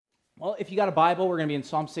Well, if you got a Bible, we're going to be in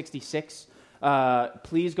Psalm 66.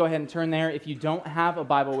 Please go ahead and turn there. If you don't have a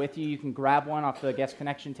Bible with you, you can grab one off the guest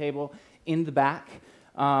connection table in the back.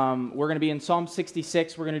 We're going to be in Psalm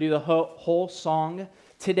 66. We're going to do the whole song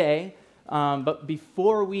today. But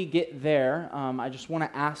before we get there, I just want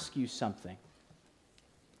to ask you something.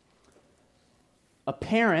 A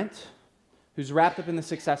parent who's wrapped up in the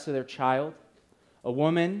success of their child, a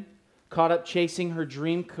woman caught up chasing her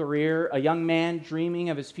dream career, a young man dreaming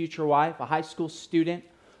of his future wife, a high school student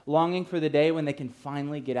longing for the day when they can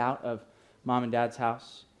finally get out of mom and dad's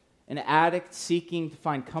house, an addict seeking to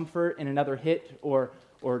find comfort in another hit or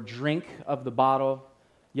drink of the bottle,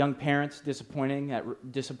 young parents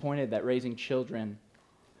disappointed that raising children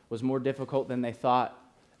was more difficult than they thought,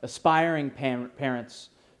 aspiring parents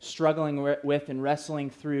struggling with and wrestling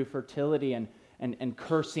through fertility and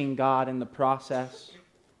cursing God in the process,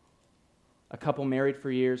 a couple married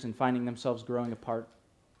for years and finding themselves growing apart,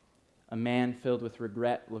 a man filled with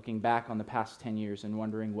regret looking back on the past 10 years and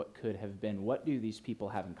wondering what could have been. What do these people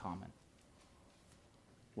have in common?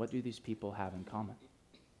 What do these people have in common?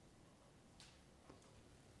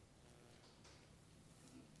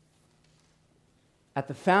 At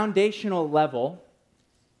the foundational level,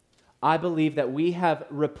 I believe that we have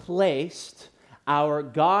replaced our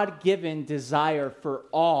God-given desire for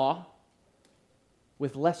awe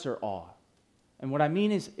with lesser awe. And what I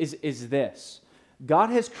mean is this. God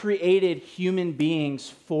has created human beings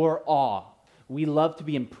for awe. We love to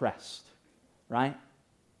be impressed, right?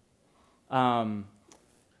 I'm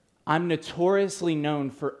notoriously known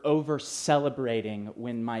for over-celebrating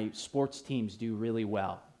when my sports teams do really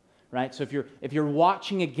well, right? So if you're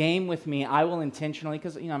watching a game with me, I will intentionally,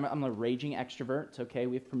 because I'm a raging extrovert. It's okay,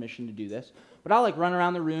 we have permission to do this. But I'll run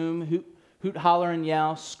around the room, hoot, holler, and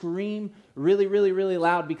yell, scream really, really, really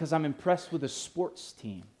loud because I'm impressed with a sports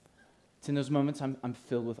team. It's in those moments I'm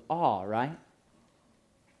filled with awe, right?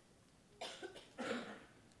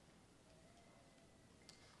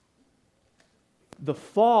 The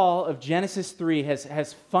fall of Genesis 3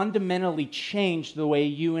 has fundamentally changed the way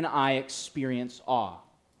you and I experience awe.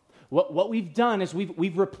 What we've done is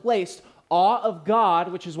we've replaced awe of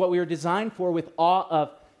God, which is what we were designed for, with awe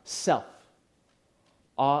of self.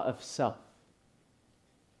 Awe of self.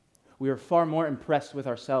 We are far more impressed with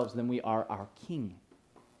ourselves than we are our King.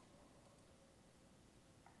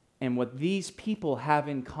 And what these people have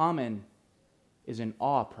in common is an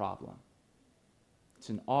awe problem. It's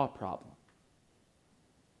an awe problem.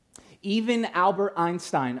 Even Albert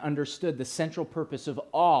Einstein understood the central purpose of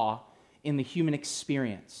awe in the human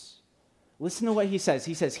experience. Listen to what he says.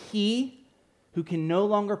 He says, "He who can no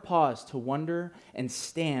longer pause to wonder and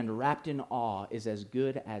stand wrapped in awe is as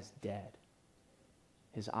good as dead.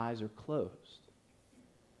 His eyes are closed."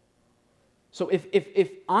 So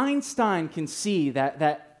if Einstein can see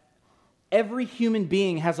that every human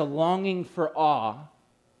being has a longing for awe,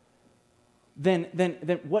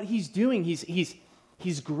 then what he's doing,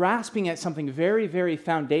 he's grasping at something very, very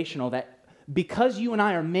foundational, that because you and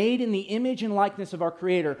I are made in the image and likeness of our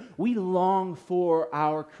Creator, we long for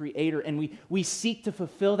our Creator, and we seek to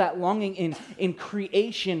fulfill that longing in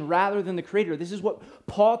creation rather than the Creator. This is what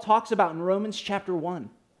Paul talks about in Romans chapter 1,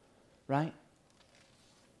 right?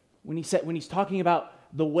 When he's talking about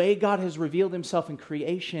the way God has revealed himself in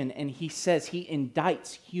creation, and he says he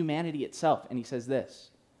indicts humanity itself, and he says this: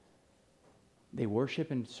 they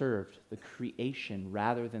worship and served the creation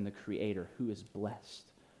rather than the Creator, who is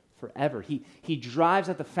blessed forever. He drives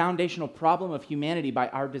at the foundational problem of humanity by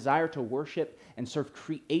our desire to worship and serve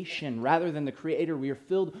creation rather than the Creator. We are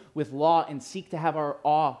filled with law and seek to have our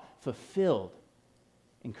awe fulfilled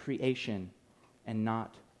in creation and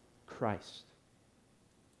not Christ.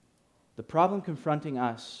 The problem confronting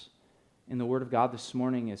us in the Word of God this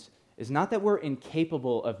morning is not that we're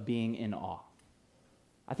incapable of being in awe.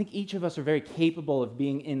 I think each of us are very capable of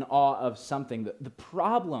being in awe of something. The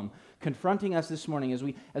problem confronting us this morning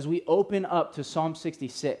as we open up to Psalm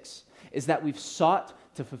 66 is that we've sought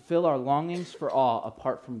to fulfill our longings for awe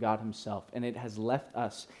apart from God himself, and it has left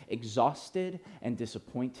us exhausted and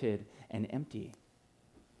disappointed and empty.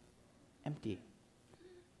 Empty.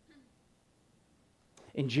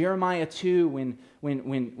 In Jeremiah 2, when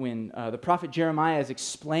the prophet Jeremiah is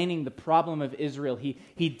explaining the problem of Israel,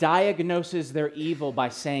 he diagnoses their evil by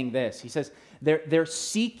saying this. He says, they're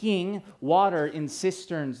seeking water in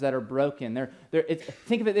cisterns that are broken.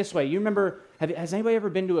 Think of it this way. You remember, has anybody ever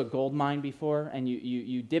been to a gold mine before, and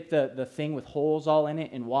you dip the thing with holes all in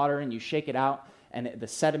it in water, and you shake it out, and the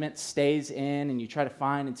sediment stays in, and you try to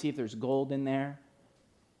find and see if there's gold in there?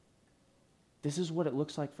 This is what it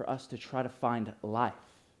looks like for us to try to find life.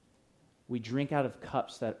 we drink out of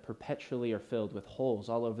cups that perpetually are filled with holes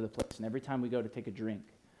all over the place. And every time we go to take a drink,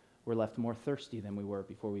 we're left more thirsty than we were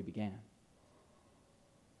before we began.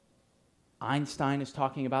 Einstein is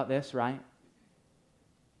talking about this, right?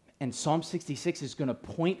 And Psalm 66 is going to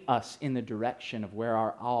point us in the direction of where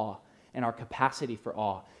our awe and our capacity for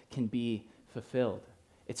awe can be fulfilled.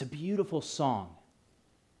 It's a beautiful song.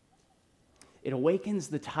 It awakens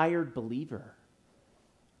the tired believer,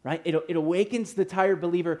 right? It awakens the tired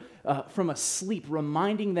believer from a sleep,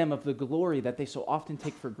 reminding them of the glory that they so often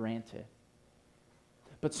take for granted.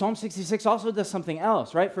 But Psalm 66 also does something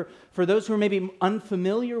else, right? For those who are maybe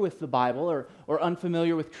unfamiliar with the Bible or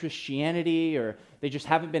unfamiliar with Christianity, or they just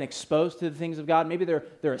haven't been exposed to the things of God, maybe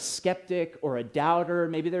they're a skeptic or a doubter,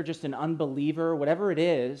 maybe they're just an unbeliever, whatever it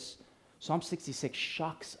is, Psalm 66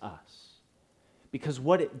 shocks us. Because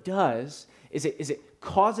what it does is it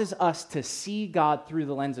causes us to see God through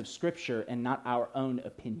the lens of Scripture and not our own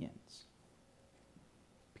opinions.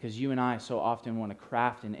 Because you and I so often want to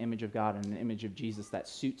craft an image of God and an image of Jesus that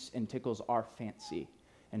suits and tickles our fancy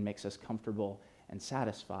and makes us comfortable and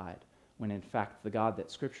satisfied, when in fact the God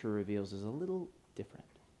that Scripture reveals is a little different.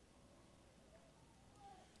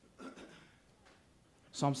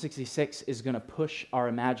 Psalm 66 is going to push our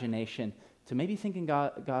imagination to maybe think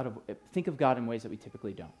of God in ways that we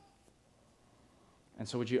typically don't. And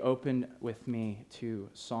so would you open with me to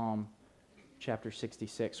Psalm chapter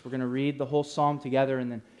 66. We're going to read the whole psalm together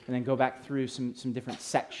and then go back through some different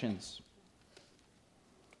sections.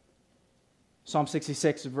 Psalm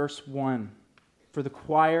 66, verse 1. For the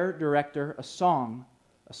choir director, a psalm.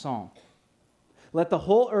 Let the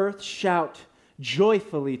whole earth shout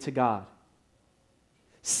joyfully to God.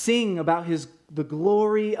 Sing about the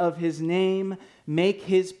glory of his name. Make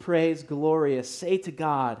his praise glorious. Say to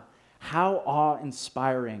God, how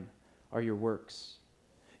awe-inspiring are your works.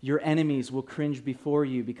 Your enemies will cringe before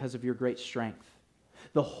you because of your great strength.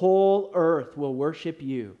 The whole earth will worship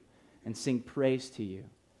you and sing praise to you.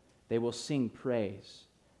 They will sing praise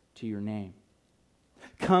to your name.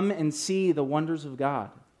 Come and see the wonders of God.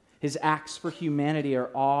 His acts for humanity are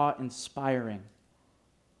awe-inspiring.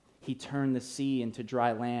 He turned the sea into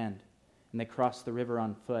dry land, and they crossed the river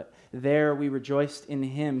on foot. There we rejoiced in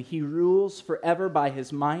him. He rules forever by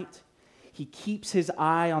his might. He keeps his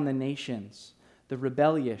eye on the nations. The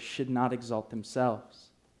rebellious should not exalt themselves.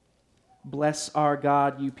 Bless our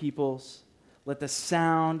God, you peoples. Let the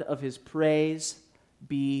sound of his praise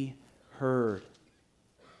be heard.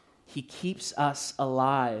 He keeps us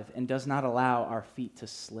alive and does not allow our feet to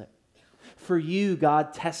slip. For you,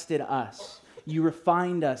 God, tested us. You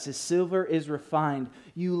refined us as silver is refined.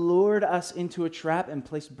 You lured us into a trap and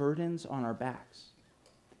placed burdens on our backs.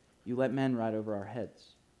 You let men ride over our heads.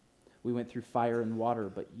 We went through fire and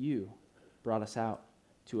water, but you brought us out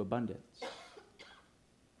to abundance.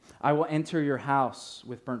 I will enter your house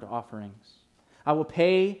with burnt offerings. I will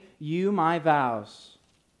pay you my vows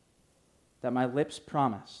that my lips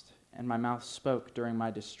promised and my mouth spoke during my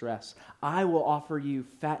distress. I will offer you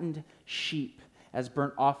fattened sheep as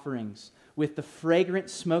burnt offerings. With the fragrant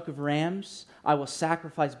smoke of rams, I will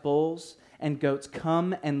sacrifice bulls and goats.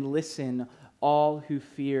 Come and listen, all who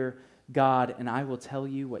fear God, and I will tell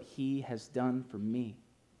you what he has done for me.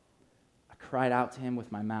 I cried out to him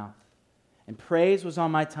with my mouth, and praise was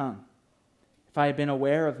on my tongue. If I had been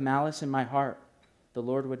aware of malice in my heart, the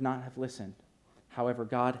Lord would not have listened. However,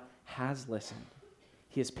 God has listened.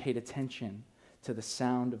 He has paid attention to the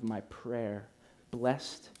sound of my prayer.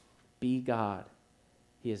 Blessed be God.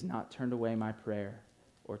 He has not turned away my prayer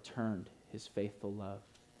or turned his faithful love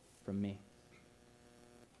from me.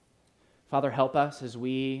 Father, help us as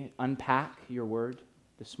we unpack your word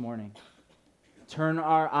this morning. Turn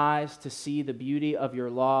our eyes to see the beauty of your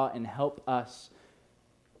law and help us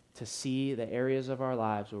to see the areas of our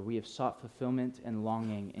lives where we have sought fulfillment and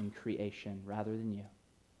longing in creation rather than you.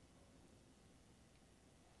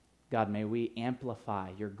 God, may we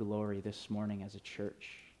amplify your glory this morning as a church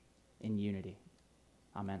in unity.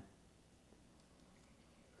 Amen.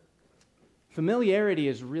 Familiarity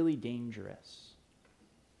is really dangerous.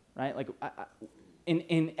 Right? Like,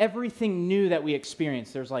 in everything new that we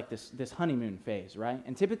experience, there's like this honeymoon phase, right?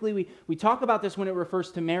 And typically we talk about this when it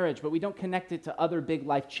refers to marriage, but we don't connect it to other big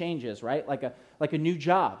life changes, right? Like a new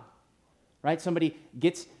job, right? Somebody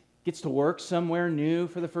gets to work somewhere new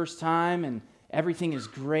for the first time, and everything is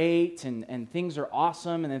great, and things are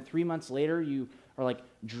awesome, and then 3 months later, you are like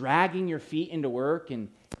dragging your feet into work and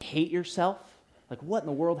hate yourself. Like, what in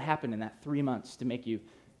the world happened in that 3 months to make you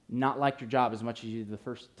not like your job as much as you did the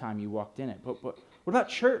first time you walked in it? But what about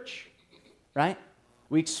church, right?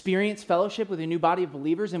 We experience fellowship with a new body of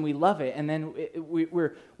believers, and we love it. And then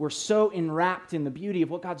we're so enwrapped in the beauty of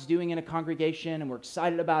what God's doing in a congregation, and we're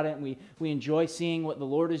excited about it, and we enjoy seeing what the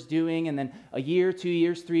Lord is doing. And then a year, 2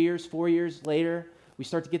 years, 3 years, 4 years later, we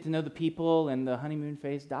start to get to know the people, and the honeymoon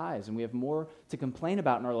phase dies, and we have more to complain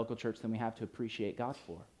about in our local church than we have to appreciate God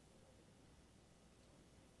for.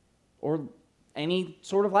 Or any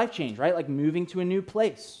sort of life change, right? Like moving to a new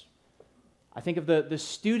place. I think of the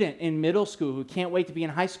student in middle school who can't wait to be in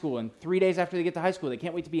high school, and 3 days after they get to high school, they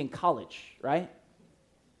can't wait to be in college, right?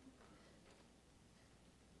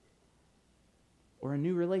 Or a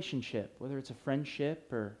new relationship, whether it's a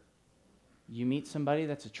friendship or you meet somebody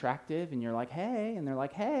that's attractive and you're like, hey, and they're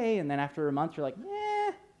like, hey, and then after a month you're like,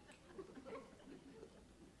 eh.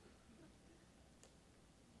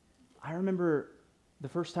 I remember the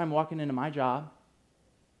first time walking into my job,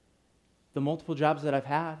 the multiple jobs that I've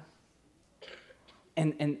had,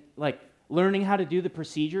 and like learning how to do the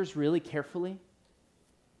procedures really carefully,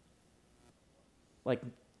 like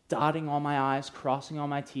dotting all my I's, crossing all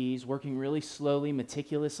my T's, working really slowly,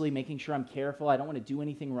 meticulously, making sure I'm careful. I don't want to do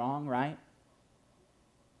anything wrong, right?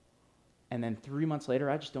 And then 3 months later,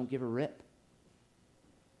 I just don't give a rip.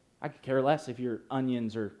 I could care less if your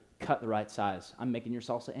onions are cut the right size. I'm making your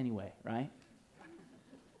salsa anyway, right?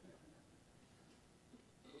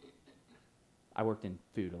 I worked in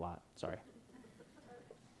food a lot, sorry.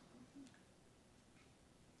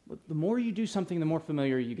 But the more you do something, the more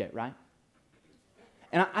familiar you get, right?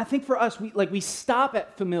 And I think for us, we stop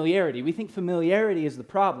at familiarity. We think familiarity is the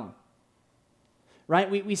problem,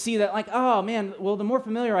 right? We see that like, oh man, well, the more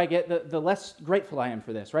familiar I get, the less grateful I am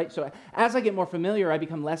for this, right? So as I get more familiar, I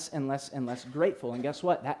become less and less and less grateful. And guess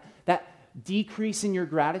what? That decrease in your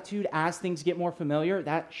gratitude as things get more familiar,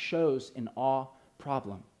 that shows an awe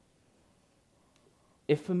problem.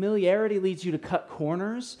 If familiarity leads you to cut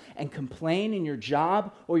corners and complain in your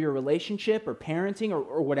job or your relationship or parenting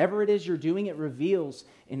or whatever it is you're doing, it reveals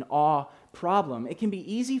an awe problem. It can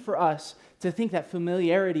be easy for us to think that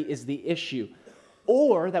familiarity is the issue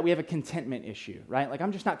or that we have a contentment issue, right? Like,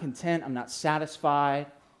 I'm just not content, I'm not satisfied.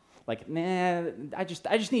 Like, nah, I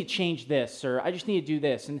just need to change this, or I just need to do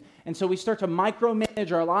this. And so we start to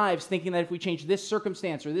micromanage our lives thinking that if we change this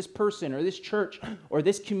circumstance or this person or this church or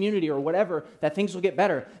this community or whatever, that things will get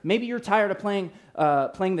better. Maybe you're tired of playing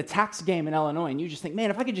the tax game in Illinois, and you just think,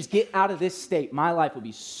 man, if I could just get out of this state, my life would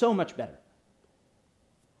be so much better.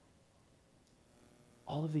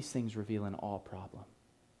 All of these things reveal an awe problem.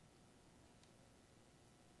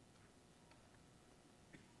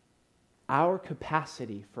 Our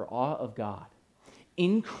capacity for awe of God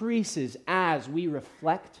increases as we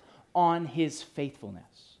reflect on His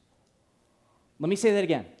faithfulness. Let me say that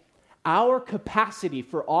again. Our capacity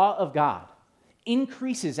for awe of God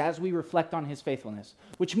increases as we reflect on His faithfulness,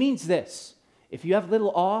 which means this: if you have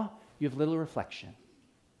little awe, you have little reflection.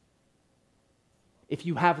 If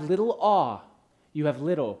you have little awe, you have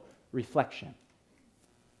little reflection.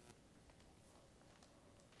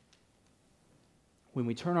 When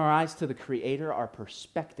we turn our eyes to the Creator, our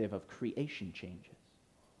perspective of creation changes.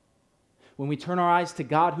 When we turn our eyes to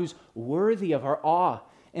God, who's worthy of our awe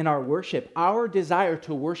and our worship, our desire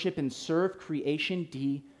to worship and serve creation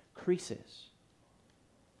decreases.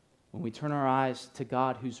 When we turn our eyes to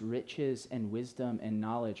God, whose riches and wisdom and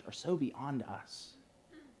knowledge are so beyond us,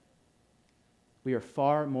 we are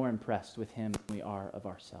far more impressed with Him than we are of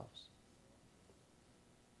ourselves.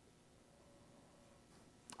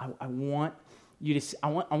 I want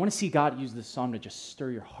to see God use this psalm to just stir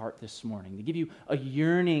your heart this morning, to give you a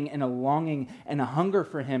yearning and a longing and a hunger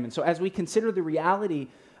for Him. And so as we consider the reality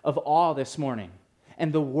of awe this morning,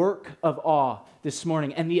 and the work of awe this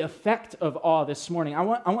morning, and the effect of awe this morning, I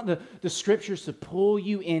want the Scriptures to pull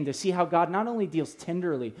you in to see how God not only deals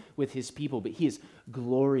tenderly with His people, but He is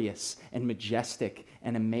glorious and majestic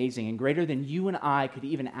and amazing and greater than you and I could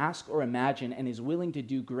even ask or imagine, and is willing to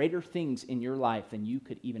do greater things in your life than you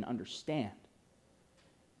could even understand.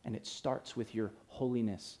 And it starts with your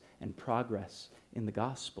holiness and progress in the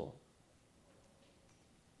gospel.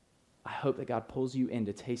 I hope that God pulls you in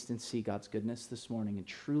to taste and see God's goodness this morning and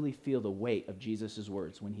truly feel the weight of Jesus'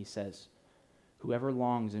 words when He says, whoever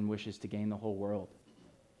longs and wishes to gain the whole world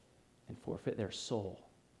and forfeit their soul.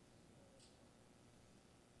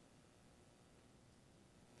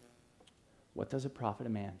 What does it profit a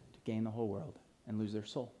man to gain the whole world and lose their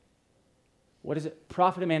soul? What does it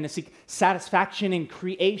profit a man to seek satisfaction in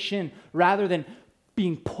creation rather than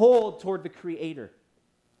being pulled toward the Creator?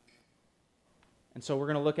 And so we're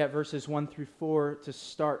going to look at verses 1 through 4 to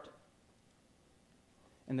start.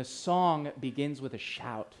 And the song begins with a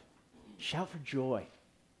shout. Shout for joy.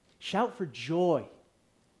 Shout for joy.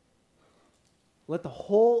 Let the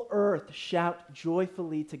whole earth shout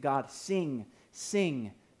joyfully to God. Sing,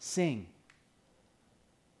 sing, sing.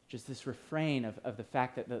 Just this refrain of the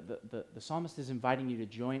fact that the psalmist is inviting you to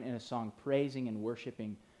join in a song praising and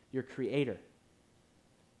worshiping your Creator.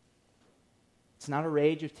 It's not a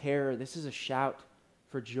rage of terror. This is a shout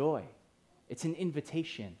for joy. It's an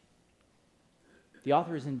invitation. The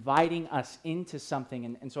author is inviting us into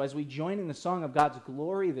something. And so as we join in the song of God's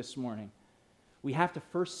glory this morning, we have to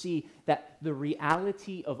first see that the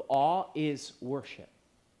reality of awe is worship.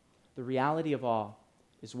 The reality of awe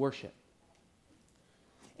is worship.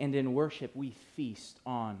 And in worship, we feast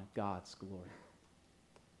on God's glory.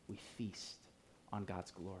 We feast on God's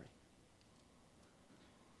glory.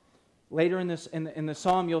 Later in the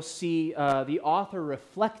psalm, you'll see the author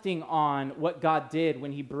reflecting on what God did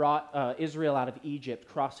when he brought Israel out of Egypt,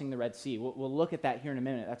 crossing the Red Sea. We'll look at that here in a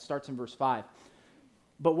minute. That starts in verse 5.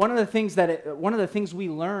 But one of the things we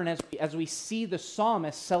learn as we see the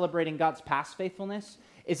psalmist celebrating God's past faithfulness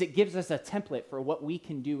is it gives us a template for what we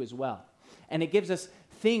can do as well. And it gives us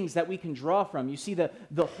things that we can draw from. You see, the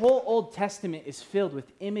whole Old Testament is filled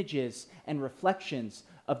with images and reflections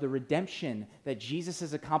of the redemption that Jesus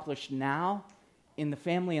has accomplished now in the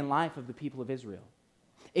family and life of the people of Israel.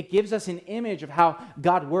 It gives us an image of how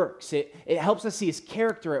God works. It helps us see his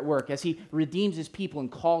character at work as he redeems his people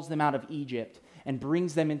and calls them out of Egypt and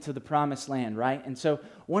brings them into the promised land, right? And so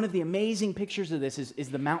one of the amazing pictures of this is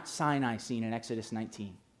the Mount Sinai scene in Exodus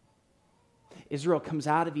 19. Israel comes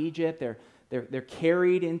out of Egypt. They're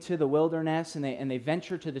carried into the wilderness, and they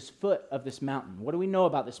venture to this foot of this mountain. What do we know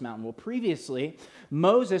about this mountain? Well, previously,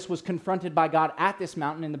 Moses was confronted by God at this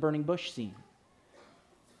mountain in the burning bush scene.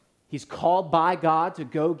 He's called by God to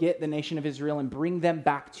go get the nation of Israel and bring them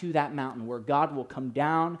back to that mountain where God will come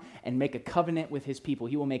down and make a covenant with his people.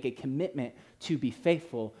 He will make a commitment to be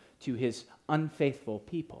faithful to his unfaithful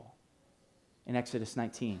people in Exodus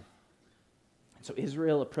 19. And so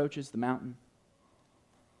Israel approaches the mountain.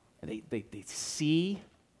 They see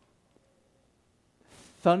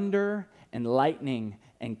thunder and lightning,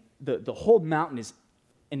 and the whole mountain is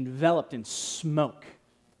enveloped in smoke.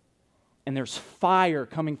 And there's fire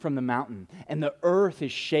coming from the mountain, and the earth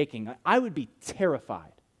is shaking. I would be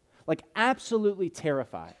terrified, like absolutely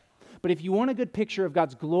terrified. But if you want a good picture of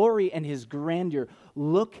God's glory and his grandeur,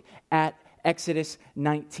 look at Exodus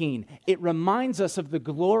 19. It reminds us of the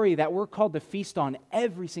glory that we're called to feast on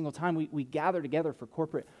every single time we gather together for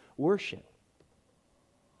corporate worship.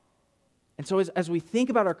 And so as we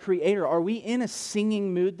think about our Creator, are we in a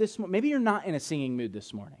singing mood this morning? Maybe you're not in a singing mood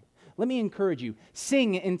this morning. Let me encourage you.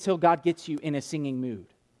 Sing until God gets you in a singing mood.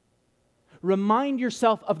 Remind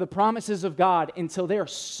yourself of the promises of God until they are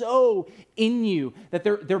so in you that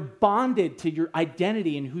they're bonded to your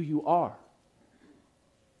identity and who you are.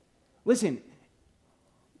 Listen,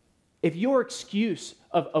 if your excuse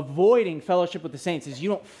of avoiding fellowship with the saints is you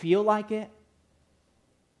don't feel like it,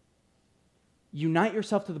 unite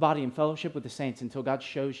yourself to the body and fellowship with the saints until God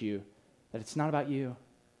shows you that it's not about you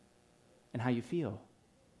and how you feel.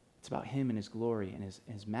 It's about him and his glory and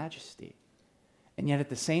his majesty. And yet at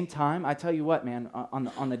the same time, I tell you what, man,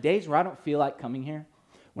 on the days where I don't feel like coming here,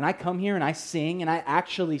 when I come here and I sing, and I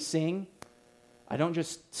actually sing, I don't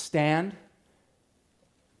just stand,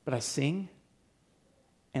 but I sing,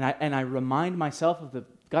 and I remind myself of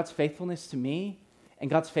God's faithfulness to me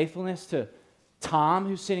and God's faithfulness to Tom,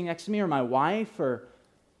 who's sitting next to me, or my wife, or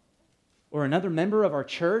another member of our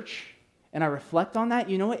church, and I reflect on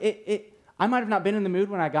that. You know what? I might have not been in the mood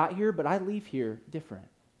when I got here, but I leave here different.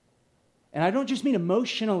 And I don't just mean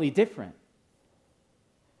emotionally different.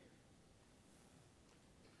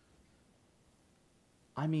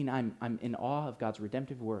 I mean I'm in awe of God's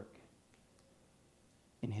redemptive work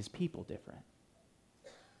in his people different.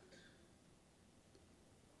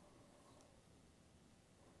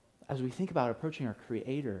 As we think about approaching our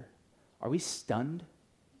Creator, are we stunned?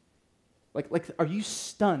 Like are you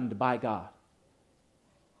stunned by God?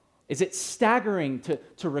 Is it staggering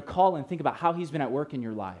to recall and think about how he's been at work in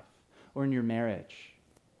your life, or in your marriage,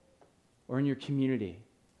 or in your community,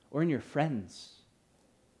 or in your friends,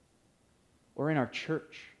 or in our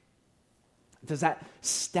church? Does that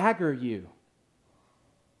stagger you?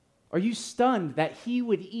 Are you stunned that he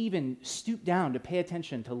would even stoop down to pay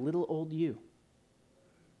attention to little old you?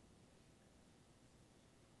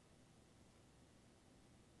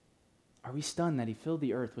 Are we stunned that he filled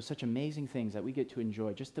the earth with such amazing things that we get to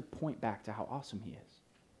enjoy just to point back to how awesome he is?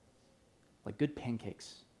 Like good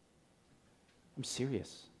pancakes. I'm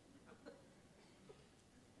serious.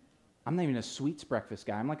 I'm not even a sweets breakfast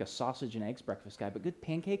guy. I'm like a sausage and eggs breakfast guy. But good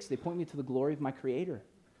pancakes, they point me to the glory of my Creator.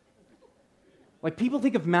 Like people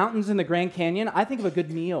think of mountains in the Grand Canyon. I think of a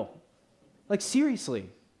good meal. Like, seriously.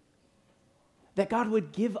 That God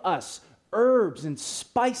would give us herbs and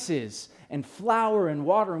spices and flour and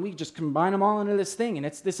water, and we just combine them all into this thing, and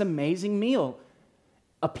it's this amazing meal,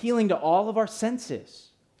 appealing to all of our senses.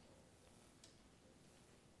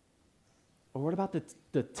 Or what about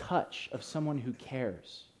the touch of someone who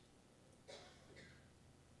cares?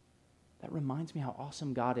 That reminds me how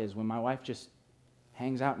awesome God is when my wife just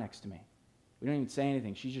hangs out next to me. We don't even say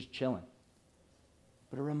anything. She's just chilling.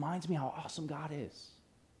 But it reminds me how awesome God is.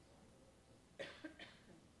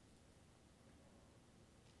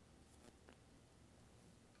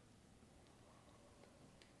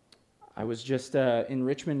 I was just in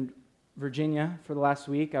Richmond, Virginia for the last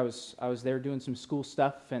week. I was there doing some school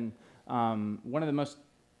stuff, and one of the most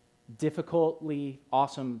difficultly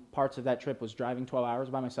awesome parts of that trip was driving 12 hours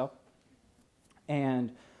by myself.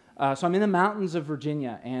 And so I'm in the mountains of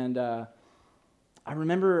Virginia, and I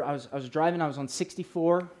remember I was driving. I was on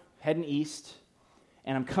 64, heading east,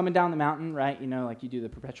 and I'm coming down the mountain, right? You know, like you do the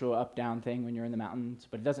perpetual up-down thing when you're in the mountains,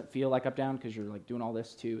 but it doesn't feel like up-down because you're like doing all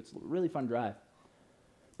this too. It's a really fun drive.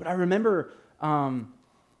 But I remember I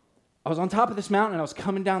was on top of this mountain, and I was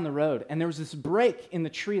coming down the road, and there was this break in the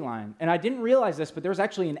tree line. And I didn't realize this, but there was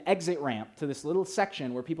actually an exit ramp to this little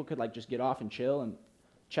section where people could like just get off and chill and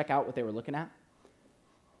check out what they were looking at.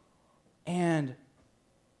 And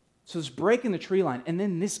so this break in the tree line, and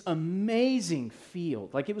then this amazing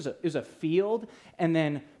field. Like it was a field, and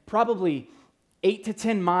then probably 8 to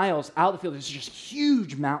 10 miles out of the field, there's just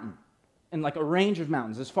huge mountain, and like a range of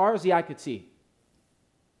mountains as far as the eye could see.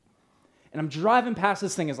 And I'm driving past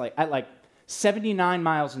this thing at 79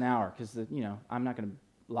 miles an hour because, I'm not going to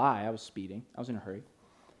lie, I was speeding. I was in a hurry.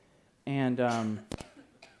 And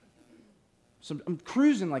so I'm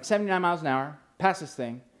cruising like 79 miles an hour past this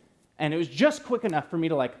thing, and it was just quick enough for me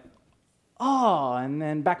to and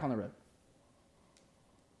then back on the road.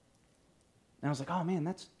 And I was like, oh man,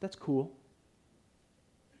 that's cool.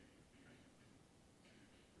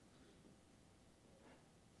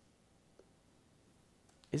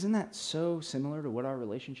 Isn't that so similar to what our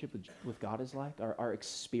relationship with God is like, our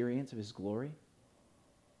experience of His glory?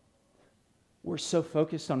 We're so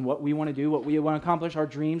focused on what we want to do, what we want to accomplish, our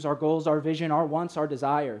dreams, our goals, our vision, our wants, our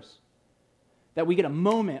desires, that we get a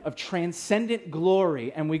moment of transcendent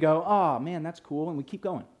glory and we go, oh man, that's cool, and we keep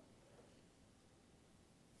going.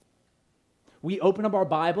 We open up our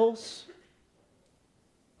Bibles,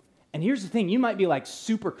 and here's the thing, you might be like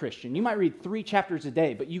super Christian. You might read 3 chapters a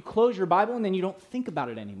day, but you close your Bible and then you don't think about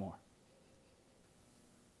it anymore.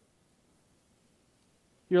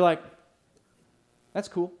 You're like, that's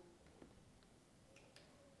cool.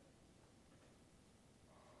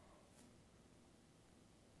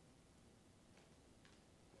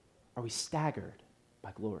 Are we staggered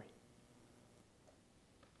by glory?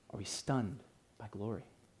 Are we stunned by glory?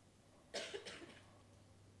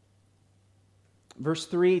 Verse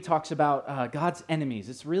 3 talks about God's enemies.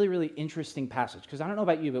 It's a really, really interesting passage because I don't know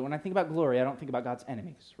about you, but when I think about glory, I don't think about God's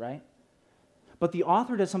enemies, right? But the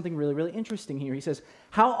author does something really, really interesting here. He says,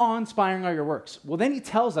 how awe-inspiring are your works? Well, then he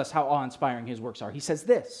tells us how awe-inspiring his works are. He says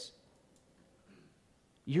this,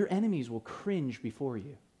 your enemies will cringe before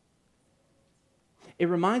you. It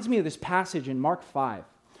reminds me of this passage in Mark 5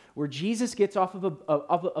 where Jesus gets off of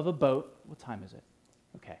a boat. What time is it?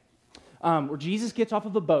 Okay. Where Jesus gets off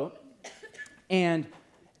of a boat, and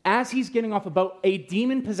as he's getting off a boat, a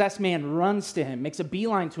demon-possessed man runs to him, makes a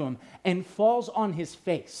beeline to him, and falls on his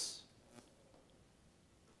face.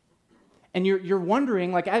 And you're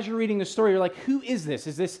wondering, like as you're reading the story, you're like, who is this?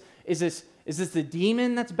 Is this the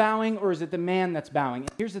demon that's bowing, or is it the man that's bowing?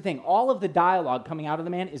 And here's the thing, all of the dialogue coming out of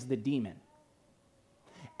the man is the demon.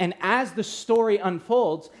 And as the story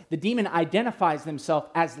unfolds, the demon identifies himself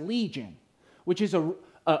as Legion, which is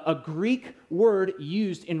a Greek word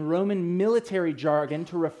used in Roman military jargon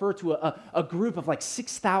to refer to a group of like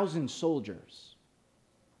 6,000 soldiers.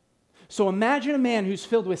 So imagine a man who's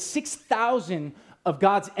filled with 6,000 of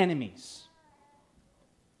God's enemies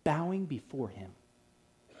bowing before him.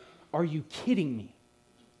 Are you kidding me?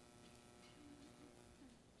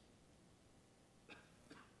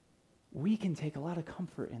 We can take a lot of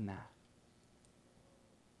comfort in that.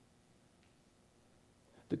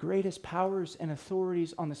 The greatest powers and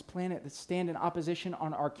authorities on this planet that stand in opposition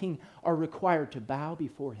on our King are required to bow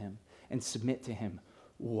before him and submit to him.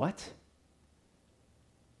 What?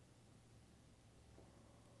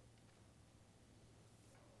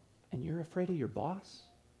 And you're afraid of your boss?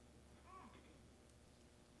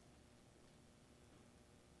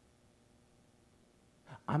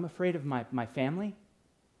 I'm afraid of my family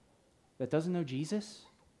that doesn't know Jesus?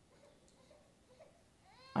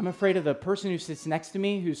 I'm afraid of the person who sits next to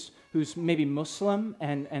me who's maybe Muslim,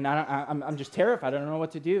 and I'm just terrified. I don't know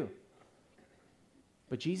what to do.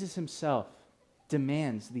 But Jesus himself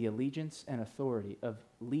demands the allegiance and authority of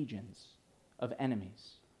legions of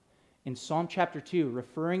enemies. In Psalm chapter 2,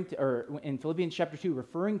 in Philippians chapter 2,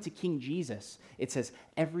 referring to King Jesus, it says,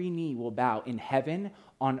 every knee will bow in heaven,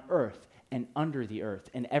 on earth, and under the earth,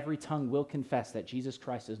 and every tongue will confess that Jesus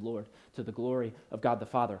Christ is Lord, to the glory of God the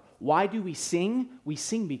Father. Why do we sing? We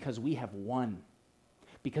sing because we have won.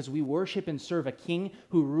 Because we worship and serve a king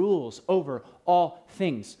who rules over all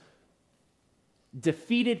things.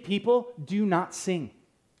 Defeated people do not sing.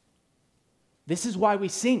 This is why we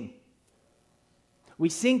sing. We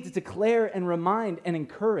sing to declare and remind and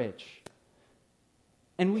encourage.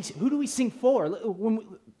 And who do we sing for?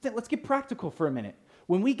 Let's get practical for a minute.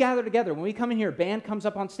 When we gather together, when we come in here, band comes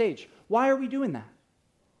up on stage. Why are we doing that?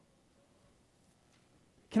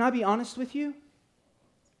 Can I be honest with you?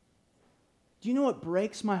 Do you know what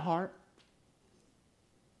breaks my heart?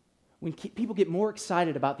 When people get more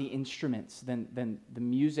excited about the instruments than the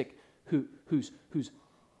music who's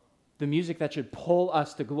the music that should pull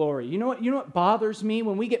us to glory. You know what bothers me?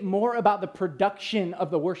 When we get more about the production of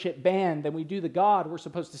the worship band than we do the God we're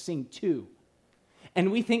supposed to sing to. And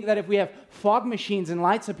we think that if we have fog machines and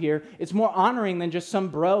lights up here, it's more honoring than just some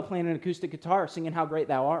bro playing an acoustic guitar singing How Great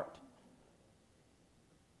Thou Art.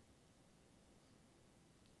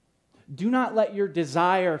 Do not let your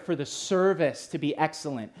desire for the service to be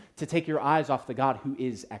excellent to take your eyes off the God who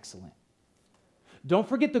is excellent. Don't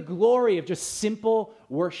forget the glory of just simple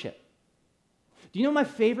worship. Do you know my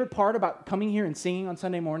favorite part about coming here and singing on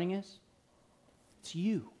Sunday morning is? It's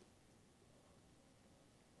you.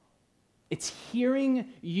 It's hearing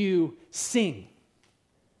you sing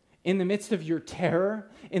in the midst of your terror,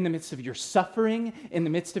 in the midst of your suffering, in the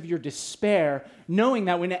midst of your despair, knowing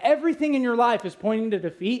that when everything in your life is pointing to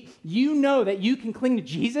defeat, you know that you can cling to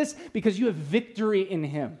Jesus because you have victory in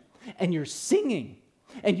him. And you're singing.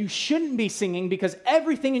 And you shouldn't be singing because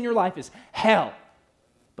everything in your life is hell.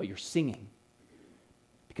 But you're singing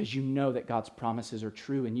because you know that God's promises are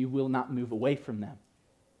true and you will not move away from them.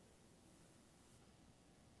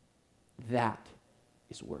 That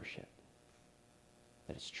is worship.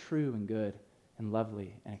 That is true and good and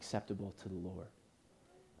lovely and acceptable to the Lord.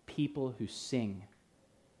 People who sing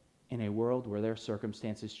in a world where their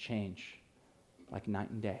circumstances change like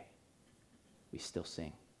night and day, we still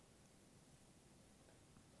sing.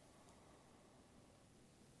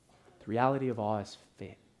 The reality of awe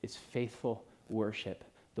is faithful worship.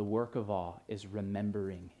 The work of awe is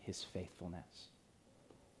remembering his faithfulness.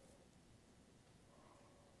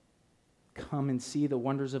 Come and see the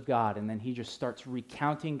wonders of God. And then he just starts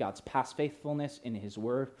recounting God's past faithfulness in his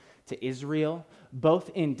word to Israel, both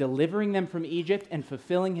in delivering them from Egypt and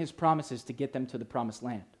fulfilling his promises to get them to the promised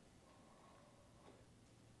land.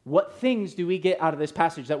 What things do we get out of this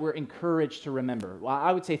passage that we're encouraged to remember? Well,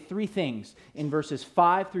 I would say 3 things in verses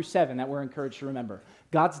 5 through 7 that we're encouraged to remember.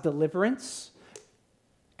 God's deliverance,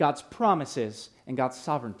 God's promises, and God's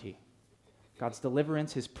sovereignty. God's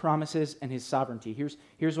deliverance, his promises, and his sovereignty.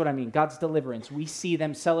 Here's what I mean. God's deliverance. We see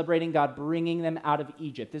them celebrating God bringing them out of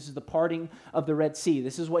Egypt. This is the parting of the Red Sea.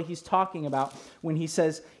 This is what he's talking about when he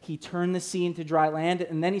says he turned the sea into dry land,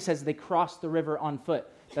 and then he says they crossed the river on foot.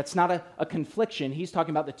 That's not a confliction. He's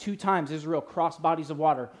talking about the 2 times Israel crossed bodies of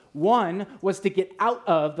water. One was to get out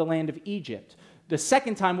of the land of Egypt. The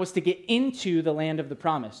second time was to get into the land of the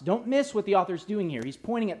promise. Don't miss what the author's doing here. He's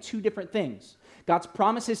pointing at 2 different things. God's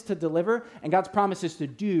promises to deliver and God's promises to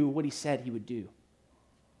do what he said he would do.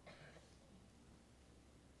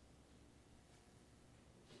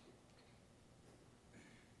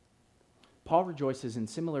 Paul rejoices in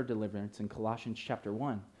similar deliverance in Colossians chapter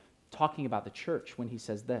 1, talking about the church when he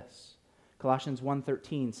says this. Colossians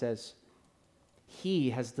 1:13 says, he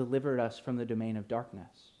has delivered us from the domain of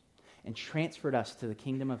darkness and transferred us to the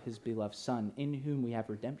kingdom of his beloved Son, in whom we have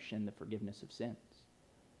redemption, the forgiveness of sins.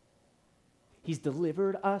 He's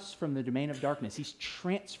delivered us from the domain of darkness. He's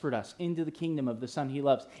transferred us into the kingdom of the Son he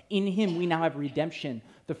loves. In him we now have redemption,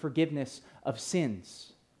 the forgiveness of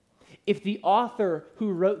sins. If the author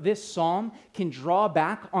who wrote this psalm can draw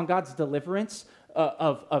back on God's deliverance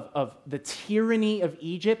of the tyranny of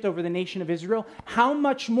Egypt over the nation of Israel, how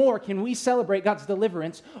much more can we celebrate God's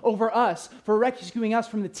deliverance over us for rescuing us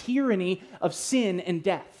from the tyranny of sin and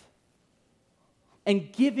death?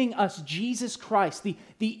 And giving us Jesus Christ,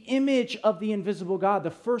 the image of the invisible God,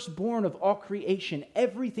 the firstborn of all creation.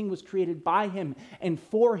 Everything was created by him and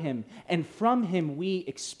for him, and from him we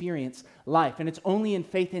experience life. And it's only in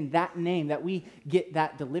faith in that name that we get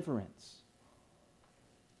that deliverance.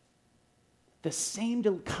 The same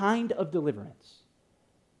kind of deliverance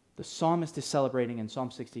the psalmist is celebrating in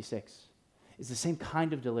Psalm 66 is the same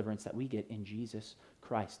kind of deliverance that we get in Jesus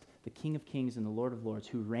Christ, the King of Kings and the Lord of Lords,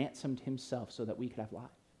 who ransomed himself so that we could have life.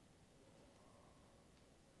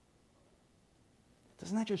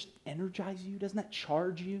 Doesn't that just energize you? Doesn't that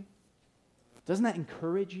charge you? Doesn't that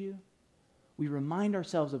encourage you? We remind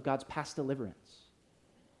ourselves of God's past deliverance.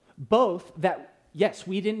 Both that, yes,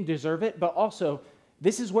 we didn't deserve it, but also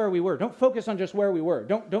this is where we were. Don't focus on just where we were.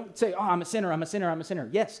 Don't say, oh, I'm a sinner, I'm a sinner, I'm a sinner.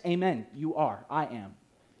 Yes, amen, you are, I am.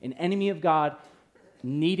 An enemy of God,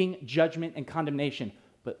 needing judgment and condemnation.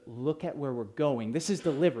 But look at where we're going. This is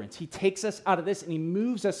deliverance. He takes us out of this and he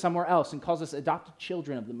moves us somewhere else and calls us adopted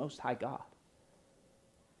children of the Most High God.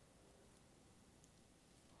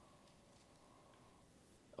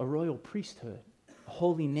 A royal priesthood, a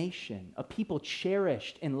holy nation, a people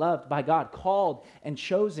cherished and loved by God, called and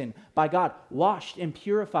chosen by God, washed and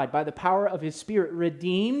purified by the power of his Spirit,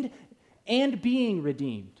 redeemed and being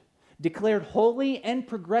redeemed, declared holy and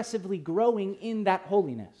progressively growing in that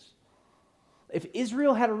holiness. If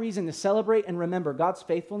Israel had a reason to celebrate and remember God's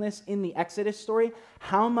faithfulness in the Exodus story,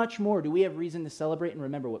 how much more do we have reason to celebrate and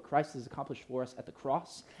remember what Christ has accomplished for us at the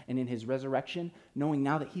cross and in his resurrection, knowing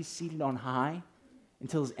now that he's seated on high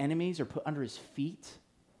until his enemies are put under his feet?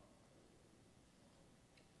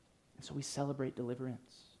 And so we celebrate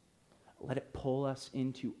deliverance. Let it pull us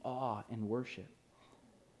into awe and worship.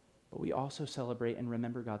 But we also celebrate and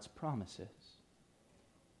remember God's promises.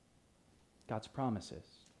 God's promises.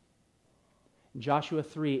 In Joshua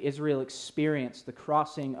 3, Israel experienced the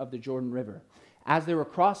crossing of the Jordan River. As they were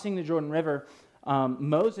crossing the Jordan River,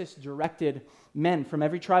 Moses directed men from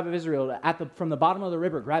every tribe of Israel to, from the bottom of the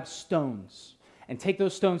river, grab stones and take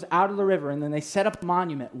those stones out of the river, and then they set up a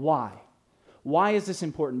monument. Why? Why is this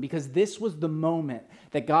important? Because this was the moment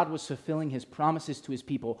that God was fulfilling his promises to his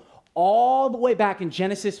people, all the way back in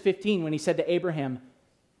Genesis 15 when he said to Abraham,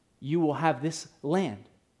 you will have this land.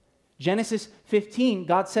 Genesis 15,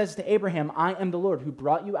 God says to Abraham, I am the Lord who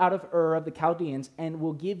brought you out of Ur of the Chaldeans and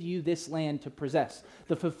will give you this land to possess.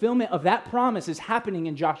 The fulfillment of that promise is happening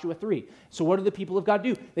in Joshua 3. So what do the people of God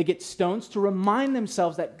do? They get stones to remind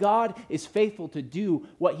themselves that God is faithful to do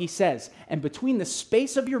what he says. And between the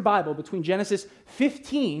space of your Bible, between Genesis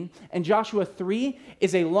 15 and Joshua 3,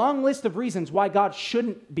 is a long list of reasons why God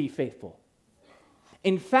shouldn't be faithful.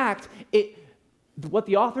 In fact, what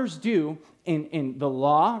the authors do in the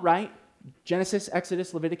law, right? Genesis,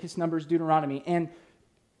 Exodus, Leviticus, Numbers, Deuteronomy, and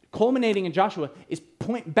culminating in Joshua is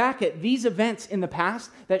point back at these events in the past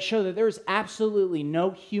that show that there is absolutely no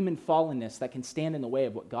human fallenness that can stand in the way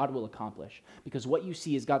of what God will accomplish. Because what you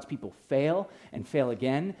see is God's people fail and fail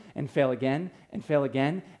again and fail again and fail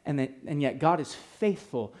again, and yet God is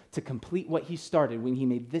faithful to complete what he started when he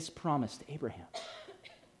made this promise to Abraham.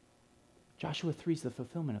 Joshua 3 is the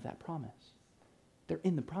fulfillment of that promise. They're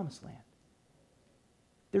in the promised land.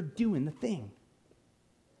 They're doing the thing.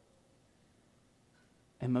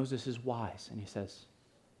 And Moses is wise, and he says,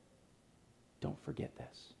 don't forget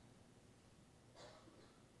this.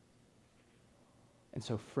 And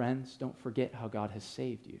so, friends, don't forget how God has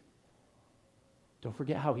saved you. Don't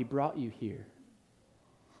forget how he brought you here.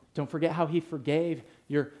 Don't forget how he forgave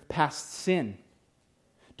your past sin.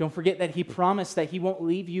 Don't forget that he promised that he won't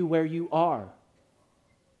leave you where you are.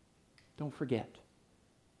 Don't forget.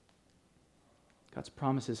 God's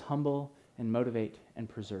promises humble and motivate and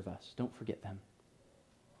preserve us. Don't forget them.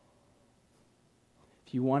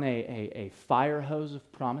 If you want a fire hose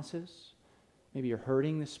of promises, maybe you're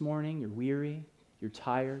hurting this morning, you're weary, you're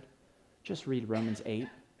tired, just read Romans 8.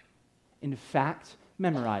 In fact,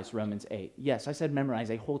 memorize Romans 8. Yes, I said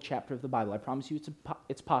memorize a whole chapter of the Bible. I promise you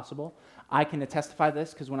it's possible. I can testify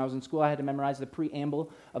this because when I was in school, I had to memorize the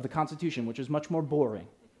preamble of the Constitution, which was much more boring.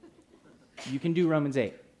 You can do Romans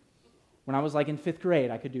 8. When I was in 5th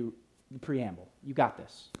grade, I could do the preamble. You got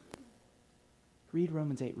this. Read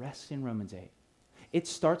Romans 8. Rest in Romans 8. It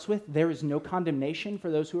starts with, there is no condemnation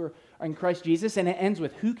for those who are in Christ Jesus, and it ends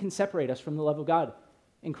with, who can separate us from the love of God?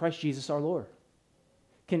 In Christ Jesus our Lord.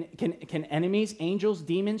 Can enemies, angels,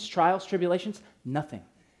 demons, trials, tribulations? Nothing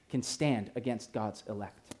can stand against God's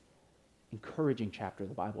elect. Encouraging chapter of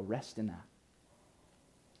the Bible. Rest in that.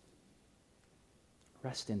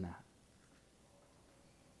 Rest in that.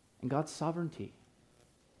 And God's sovereignty.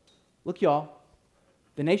 Look, y'all,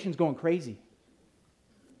 the nation's going crazy.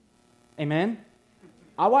 Amen?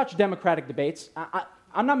 I watch Democratic debates.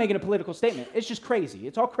 I'm not making a political statement. It's just crazy.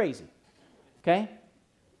 It's all crazy. Okay?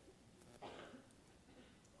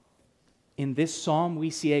 In this psalm,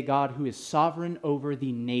 we see a God who is sovereign over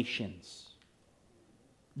the nations.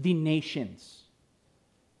 The nations.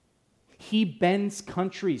 He bends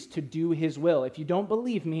countries to do his will. If you don't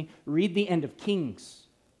believe me, read the end of Kings.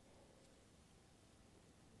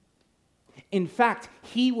 In fact,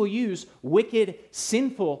 he will use wicked,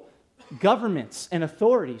 sinful governments and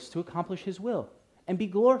authorities to accomplish his will and be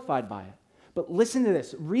glorified by it. But listen to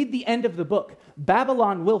this. Read the end of the book.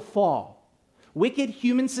 Babylon will fall. Wicked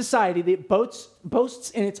human society that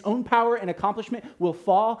boasts in its own power and accomplishment will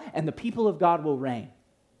fall, and the people of God will reign.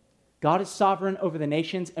 God is sovereign over the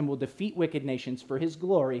nations and will defeat wicked nations for his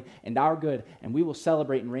glory and our good, and we will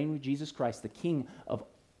celebrate and reign with Jesus Christ, the King of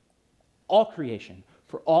all creation,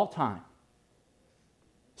 for all time.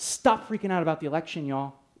 Stop freaking out about the election,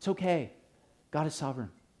 y'all. It's okay. God is sovereign.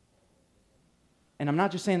 And I'm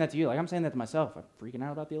not just saying that to you. Like, I'm saying that to myself. I'm freaking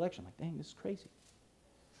out about the election. I'm like, dang, this is crazy.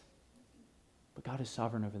 But God is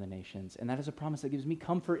sovereign over the nations, and that is a promise that gives me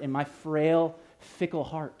comfort in my frail, fickle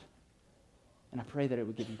heart. And I pray that it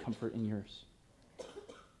would give you comfort in yours.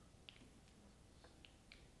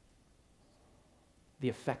 The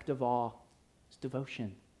effect of awe is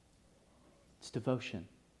devotion. It's devotion.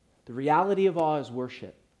 The reality of awe is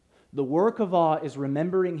worship. The work of awe is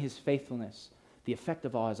remembering his faithfulness. The effect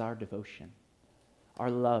of awe is our devotion, our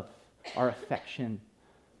love, our affection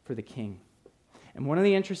for the King. And one of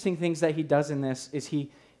the interesting things that he does in this is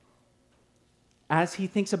as he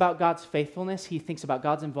thinks about God's faithfulness, he thinks about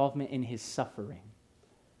God's involvement in his suffering.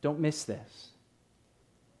 Don't miss this.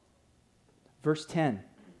 Verse 10,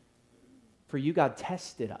 for you, God,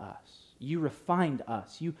 tested us. You refined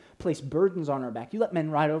us. You placed burdens on our back. You let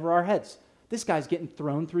men ride over our heads. This guy's getting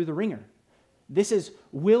thrown through the ringer. This is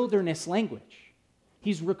wilderness language.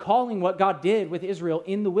 He's recalling what God did with Israel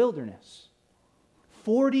in the wilderness.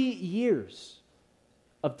 40 years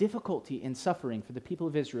of difficulty and suffering for the people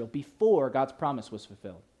of Israel before God's promise was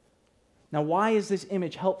fulfilled. Now, why is this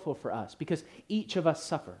image helpful for us? Because each of us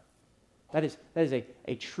suffer. That is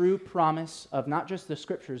a true promise of not just the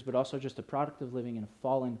Scriptures, but also just a product of living in a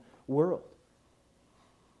fallen world.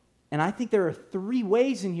 And I think there are 3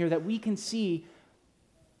 ways in here that we can see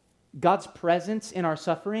God's presence in our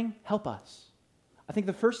suffering help us. I think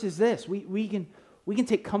the first is this. We can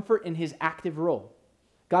take comfort in his active role.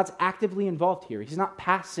 God's actively involved here. He's not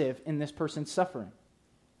passive in this person's suffering.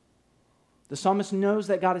 The psalmist knows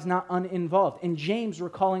that God is not uninvolved. And James,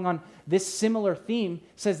 recalling on this similar theme,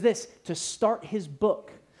 says this to start his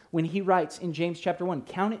book when he writes in James chapter 1,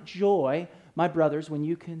 count it joy, my brothers, when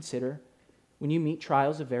you meet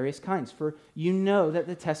trials of various kinds. For you know that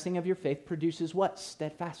the testing of your faith produces what?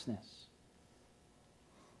 Steadfastness.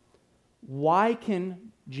 Why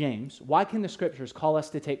can the Scriptures call us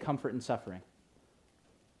to take comfort in suffering?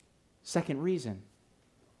 Second reason,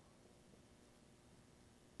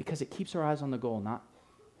 because it keeps our eyes on the goal, not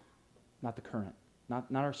the current, not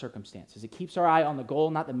our circumstances. It keeps our eye on the goal,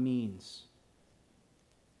 not the means.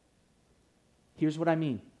 Here's what I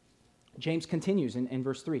mean. James continues in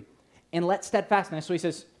verse 3. And let steadfastness, so he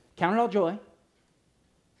says, count it all joy.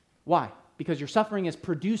 Why? Because your suffering is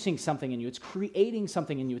producing something in you. It's creating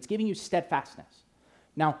something in you. It's giving you steadfastness.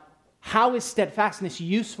 Now, how is steadfastness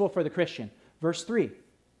useful for the Christian? Verse 3.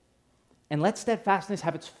 And let steadfastness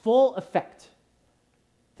have its full effect.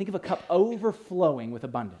 Think of a cup overflowing with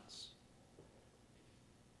abundance.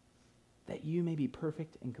 That you may be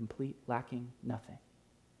perfect and complete, lacking nothing.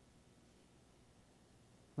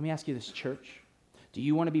 Let me ask you this, church. Do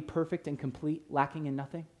you want to be perfect and complete, lacking in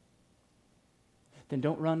nothing? Then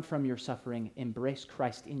don't run from your suffering. Embrace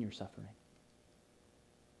Christ in your suffering.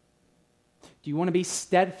 Do you want to be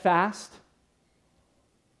steadfast?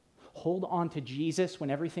 Hold on to Jesus when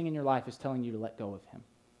everything in your life is telling you to let go of him.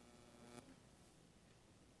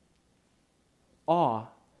 Awe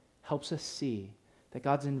helps us see that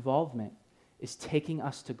God's involvement is taking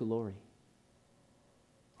us to glory.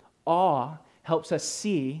 Awe helps us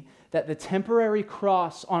see that the temporary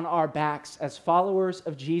cross on our backs as followers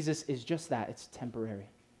of Jesus is just that. It's temporary.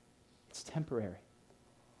 It's temporary.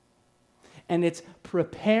 And it's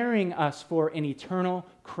preparing us for an eternal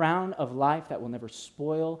crown of life that will never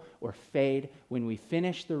spoil or fade when we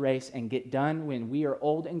finish the race and get done when we are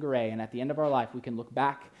old and gray. And at the end of our life, we can look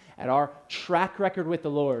back at our track record with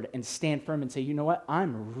the Lord and stand firm and say, you know what?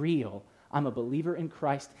 I'm real. I'm a believer in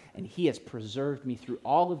Christ, and he has preserved me through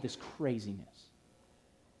all of this craziness.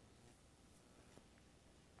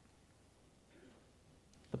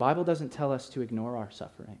 The Bible doesn't tell us to ignore our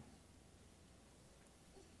suffering.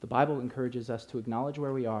 The Bible encourages us to acknowledge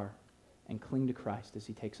where we are and cling to Christ as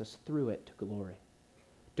he takes us through it to glory.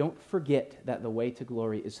 Don't forget that the way to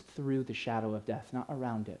glory is through the shadow of death, not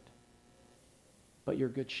around it. But your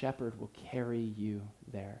good shepherd will carry you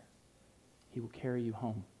there. He will carry you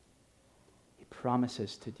home. He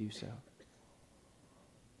promises to do so.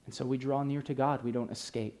 And so we draw near to God. We don't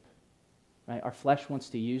escape. Right? Our flesh wants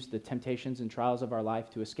to use the temptations and trials of our life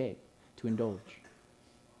to escape, to indulge.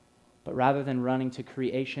 But rather than running to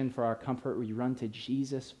creation for our comfort, we run to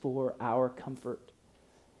Jesus for our comfort.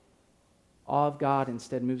 Awe of God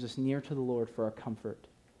instead moves us near to the Lord for our comfort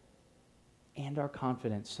and our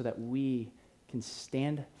confidence so that we can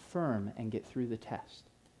stand firm and get through the test.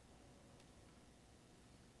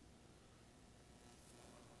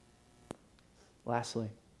 Lastly,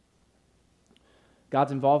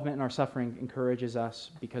 God's involvement in our suffering encourages us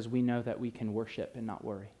because we know that we can worship and not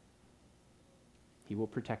worry. He will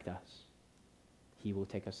protect us. He will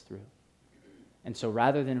take us through. And so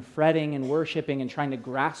rather than fretting and worshiping and trying to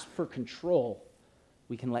grasp for control,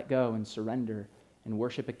 we can let go and surrender and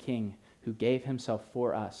worship a King who gave himself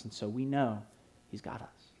for us. And so we know he's got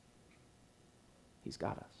us. He's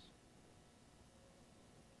got us.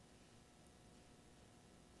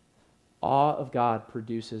 Awe of God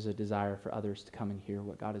produces a desire for others to come and hear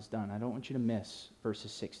what God has done. I don't want you to miss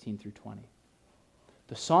verses 16 through 20.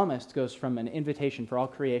 The psalmist goes from an invitation for all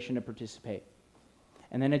creation to participate,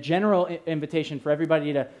 and then a general invitation for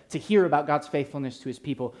everybody to hear about God's faithfulness to his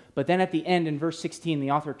people. But then at the end, in verse 16,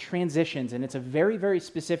 the author transitions, and it's a very, very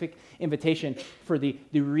specific invitation for the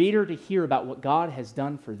reader to hear about what God has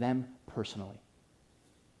done for them personally.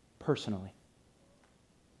 Personally.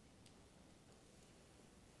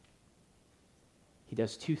 He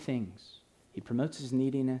does two things. He promotes his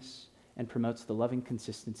neediness and promotes the loving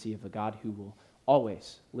consistency of a God who will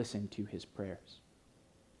always listen to his prayers.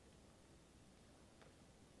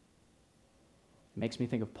 It makes me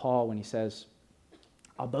think of Paul when he says,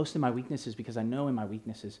 I'll boast in my weaknesses because I know in my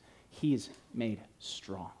weaknesses he is made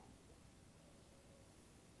strong.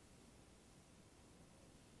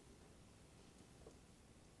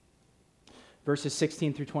 Verses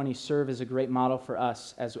 16 through 20 serve as a great model for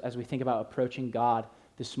us as we think about approaching God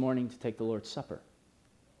this morning to take the Lord's Supper.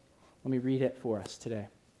 Let me read it for us today.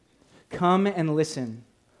 Come and listen,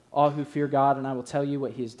 all who fear God, and I will tell you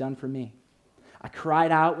what he has done for me. I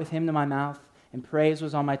cried out with him to my mouth, and praise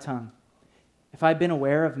was on my tongue. If I had been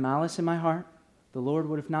aware of malice in my heart, the Lord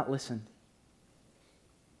would have not listened.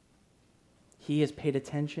 He has paid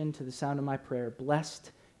attention to the sound of my prayer.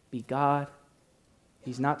 Blessed be God.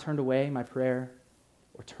 He's not turned away my prayer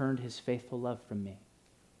or turned his faithful love from me.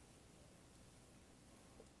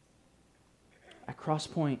 At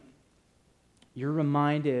Crosspoint, you're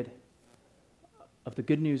reminded of the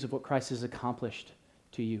good news of what Christ has accomplished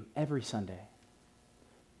to you every Sunday.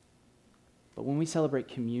 But when we celebrate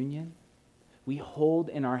communion, we hold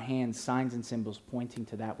in our hands signs and symbols pointing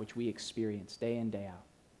to that which we experience day in, day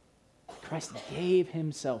out. Christ gave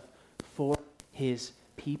himself for his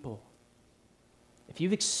people. If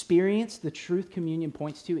you've experienced the truth communion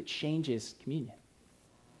points to, it changes communion.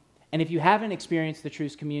 And if you haven't experienced the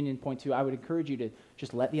truth communion points to, I would encourage you to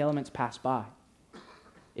just let the elements pass by.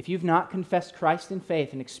 If you've not confessed Christ in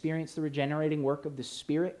faith and experienced the regenerating work of the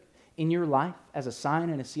Spirit in your life as a sign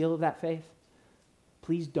and a seal of that faith,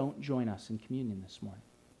 please don't join us in communion this morning.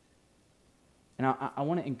 And I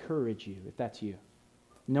want to encourage you, if that's you.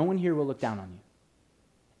 No one here will look down on you.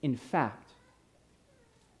 In fact,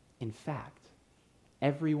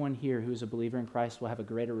 everyone here who is a believer in Christ will have a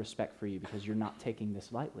greater respect for you because you're not taking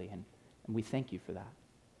this lightly, and we thank you for that.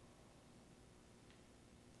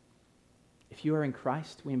 If you are in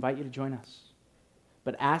Christ, we invite you to join us,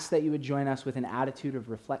 but ask that you would join us with an attitude of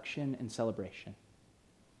reflection and celebration.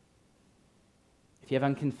 If you have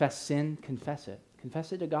unconfessed sin, confess it.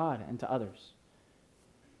 Confess it to God and to others.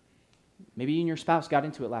 Maybe you and your spouse got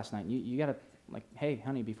into it last night. You got to, hey,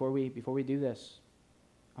 honey, before we do this,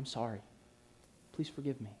 I'm sorry. Please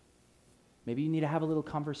forgive me. Maybe you need to have a little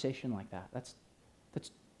conversation like that.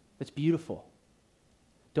 That's beautiful.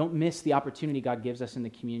 Don't miss the opportunity God gives us in the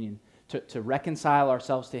communion to reconcile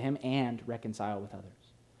ourselves to him and reconcile with others.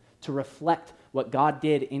 To reflect what God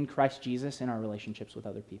did in Christ Jesus in our relationships with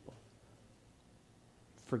other people.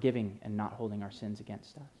 Forgiving and not holding our sins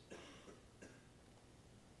against us.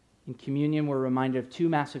 In communion, we're reminded of two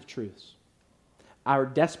massive truths. Our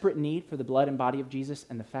desperate need for the blood and body of Jesus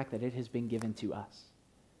and the fact that it has been given to us.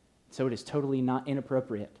 So it is totally not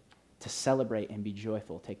inappropriate to celebrate and be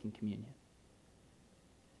joyful taking communion.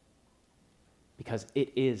 Because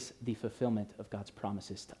it is the fulfillment of God's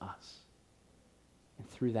promises to us. And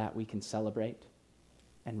through that we can celebrate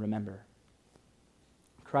and remember.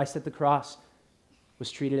 Christ at the cross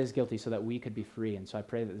was treated as guilty so that we could be free. And so I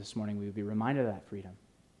pray that this morning we would be reminded of that freedom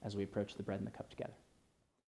as we approach the bread and the cup together.